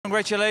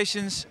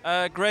Congratulations,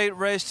 great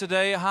race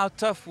today. How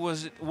tough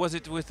was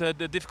it with the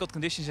difficult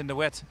conditions in the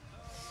wet?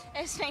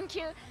 Yes, thank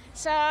you.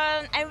 So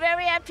I'm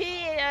very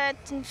happy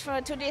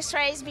to this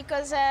race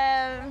because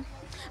I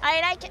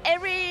like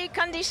every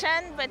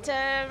condition, but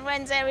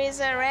when there is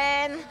a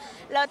rain,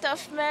 lot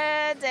of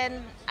mud,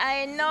 and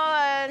I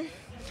know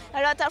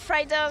a lot of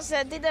riders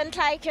didn't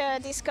like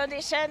this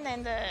condition,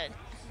 and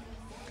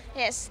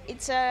yes,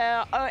 it's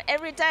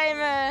every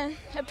time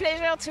a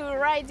pleasure to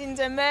ride in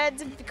the mud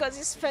because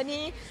it's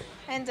funny,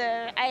 and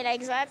I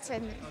like that.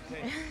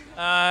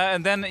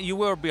 And then you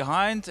were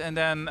behind, and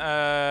then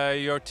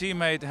your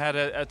teammate had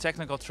a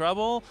technical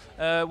trouble.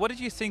 What did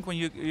you think when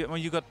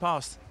you got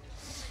past?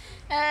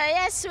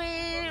 Yes,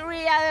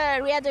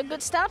 we had a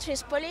good start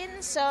with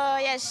Pauline. So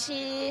yes,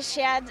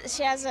 she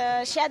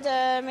had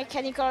a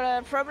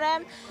mechanical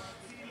problem.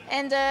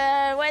 And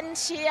when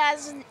she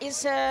has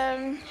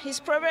his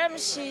problem,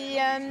 she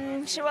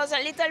was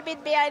a little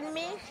bit behind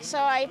me, so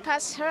I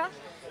passed her.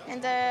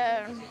 And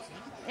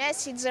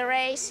yes, it's a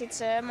race,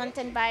 it's a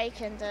mountain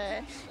bike, and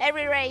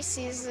every race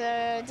is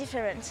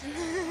different.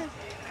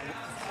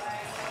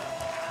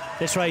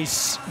 This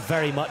race,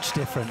 very much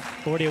different.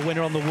 Already a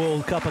winner on the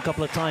World Cup a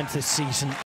couple of times this season.